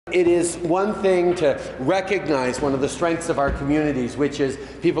It is one thing to recognize one of the strengths of our communities, which is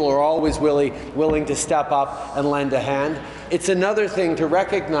people are always willing to step up and lend a hand. It's another thing to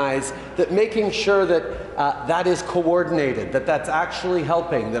recognize that making sure that that is coordinated, that that's actually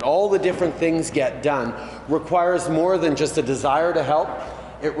helping, that all the different things get done, requires more than just a desire to help.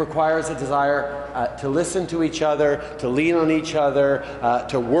 It requires a desire to listen to each other, to lean on each other,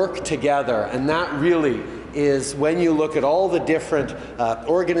 to work together, and that really is when you look at all the different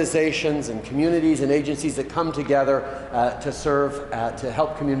organizations and communities and agencies that come together to serve, to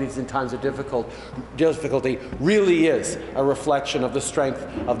help communities in times of difficulty, really is a reflection of the strength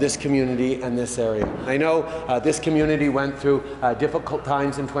of this community and this area. I know this community went through difficult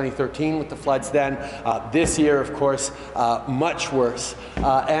times in 2013 with the floods then. This year, of course, much worse.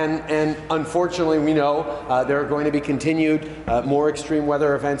 And unfortunately, we know there are going to be continued more extreme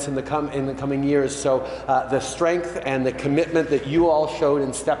weather events in the coming years. So the strength and the commitment that you all showed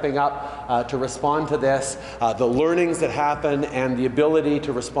in stepping up to respond to this, the learnings that happen, and the ability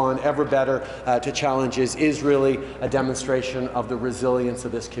to respond ever better to challenges is really a demonstration of the resilience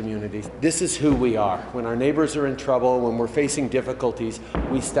of this community. This is who we are. When our neighbors are in trouble, when we're facing difficulties,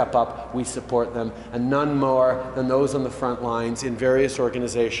 we step up, we support them, and none more than those on the front lines in various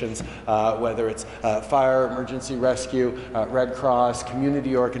organizations, whether it's fire, emergency rescue, Red Cross,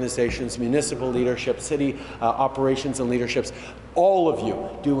 community organizations, municipal leadership, city operations and leaderships. All of you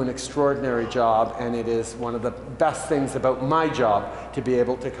do an extraordinary job, and it is one of the best things about my job to be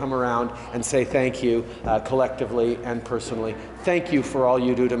able to come around and say thank you collectively and personally. Thank you for all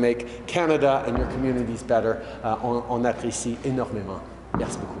you do to make Canada and your communities better. On apprécie énormément.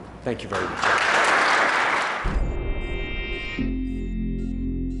 Merci beaucoup. Thank you very much.